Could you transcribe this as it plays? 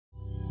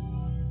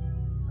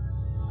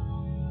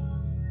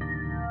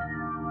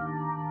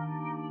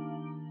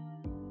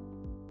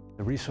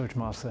The Research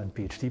Master and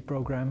PhD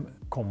program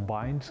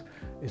combined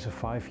is a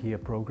 5-year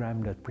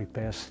program that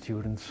prepares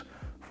students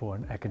for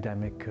an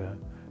academic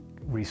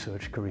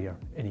research career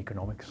in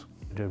economics.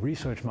 The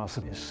Research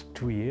Master is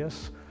 2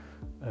 years.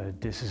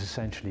 This is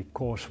essentially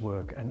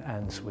coursework and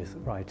ends with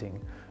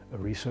writing a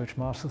Research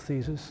Master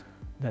thesis.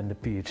 Then the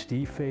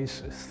PhD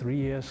phase is 3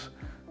 years,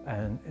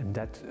 and in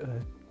that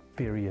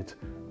period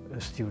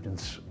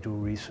students do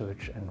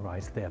research and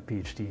write their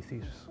PhD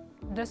thesis.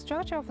 The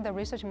structure of the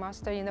Research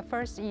Master in the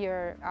first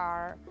year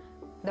are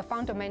the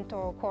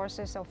fundamental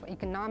courses of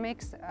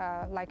economics,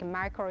 like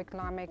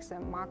microeconomics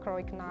and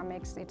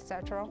macroeconomics,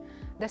 etc.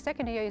 The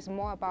second year is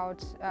more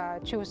about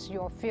choose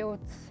your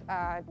fields,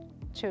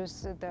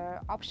 choose the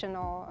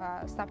optional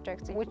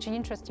subjects which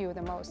interest you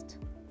the most.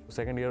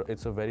 Second year,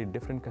 it's a very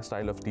different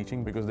style of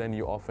teaching because then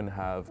you often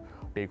have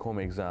take-home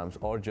exams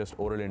or just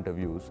oral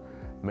interviews.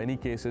 Many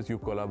cases you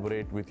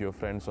collaborate with your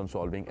friends on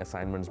solving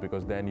assignments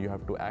because then you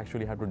have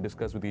to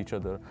discuss with each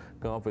other,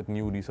 come up with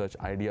new research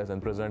ideas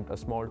and present a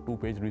small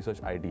 2-page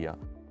research idea.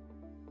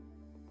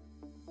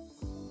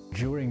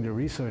 During the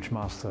Research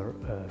Master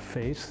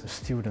phase, the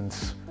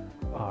students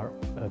are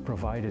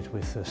provided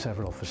with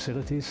several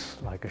facilities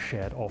like a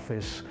shared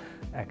office,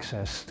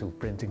 access to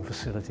printing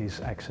facilities,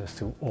 access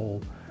to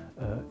all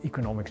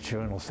economic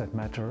journals that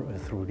matter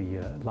through the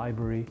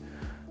library.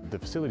 The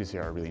facilities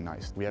here are really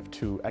nice. We have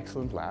 2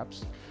 excellent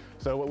labs.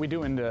 So what we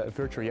do in the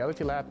virtual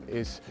reality lab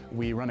is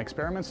we run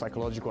experiments,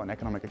 psychological and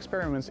economic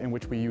experiments, in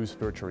which we use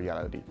virtual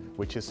reality,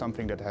 which is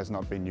something that has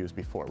not been used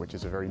before, which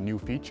is a very new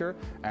feature,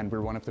 and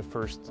we're one of the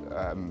first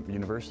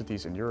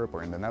universities in Europe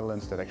or in the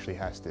Netherlands that actually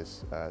has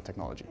this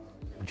technology.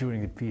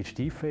 During the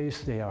PhD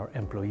phase, they are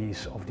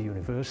employees of the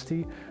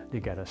university. They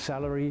get a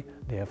salary,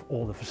 they have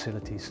all the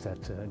facilities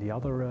that the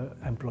other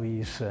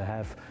employees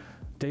have.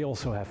 They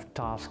also have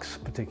tasks,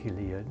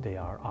 particularly they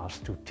are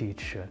asked to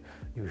teach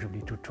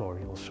usually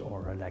tutorials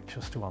or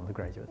lectures to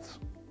undergraduates.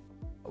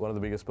 One of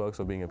the biggest perks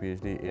of being a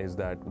PhD is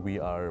that we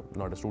are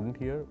not a student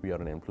here, we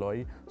are an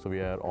employee, so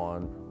we are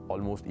on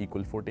almost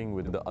equal footing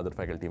with the other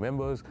faculty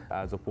members.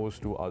 As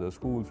opposed to other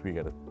schools, we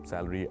get a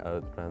salary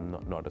and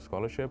not a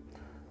scholarship.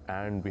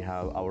 And we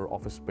have our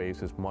office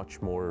space is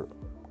much more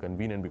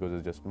convenient because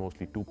it's just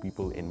mostly 2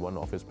 people in one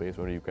office space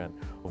where you can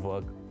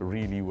work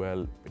really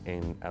well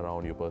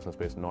around your personal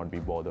space, not be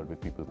bothered with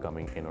people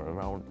coming in or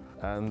around.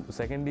 And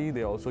secondly,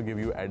 they also give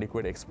you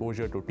adequate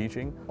exposure to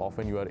teaching.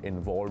 Often you are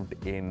involved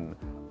in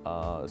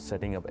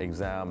setting up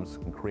exams,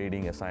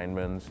 grading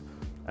assignments,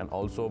 and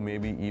also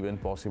maybe even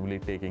possibly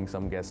taking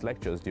some guest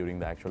lectures during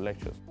the actual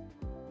lectures.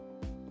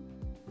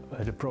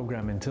 The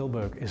program in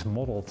Tilburg is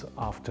modeled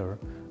after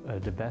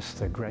the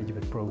best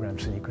graduate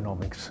programs in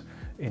economics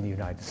in the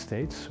United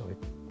States, so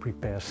it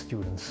prepares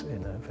students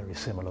in a very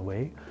similar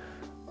way.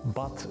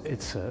 But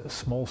it's a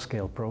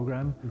small-scale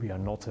program. We are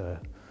not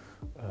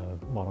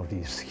one of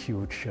these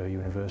huge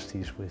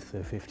universities with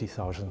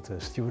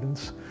 50,000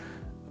 students.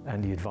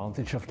 And the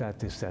advantage of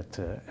that is that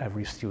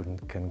every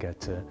student can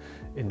get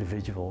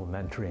individual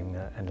mentoring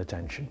and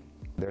attention.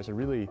 There's a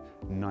really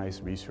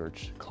nice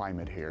research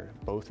climate here,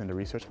 both in the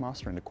Research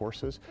Master and the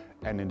courses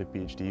and in the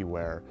PhD,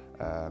 where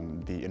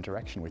the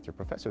interaction with your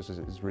professors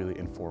is really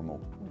informal.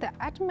 The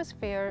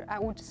atmosphere, I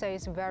would say,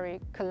 is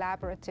very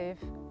collaborative,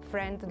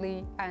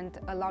 friendly, and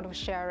a lot of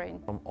sharing.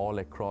 From all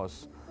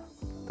across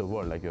the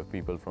world, like you have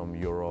people from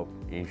Europe,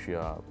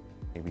 Asia,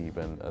 maybe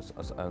even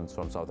and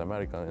from South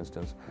America, for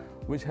instance,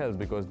 which helps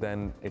because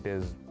then it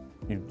is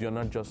you're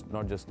not just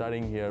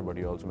studying here, but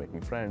you're also making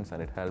friends,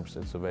 and it helps.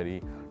 It's a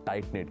very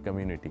tight-knit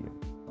community.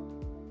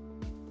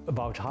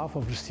 About half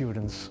of the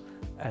students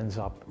ends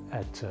up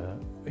at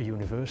a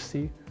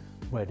university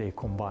where they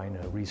combine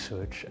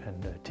research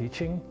and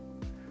teaching.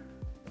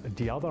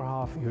 The other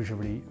half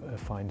usually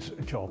finds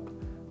a job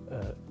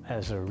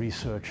as a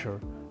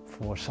researcher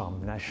for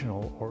some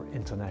national or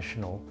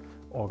international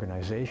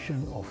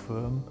organization or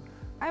firm.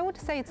 I would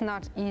say it's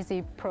not an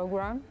easy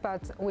program,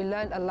 but we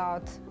learn a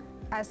lot.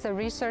 As a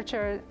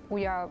researcher,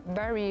 we are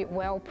very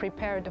well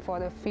prepared for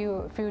the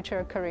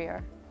future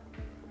career.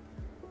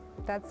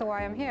 That's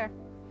why I'm here.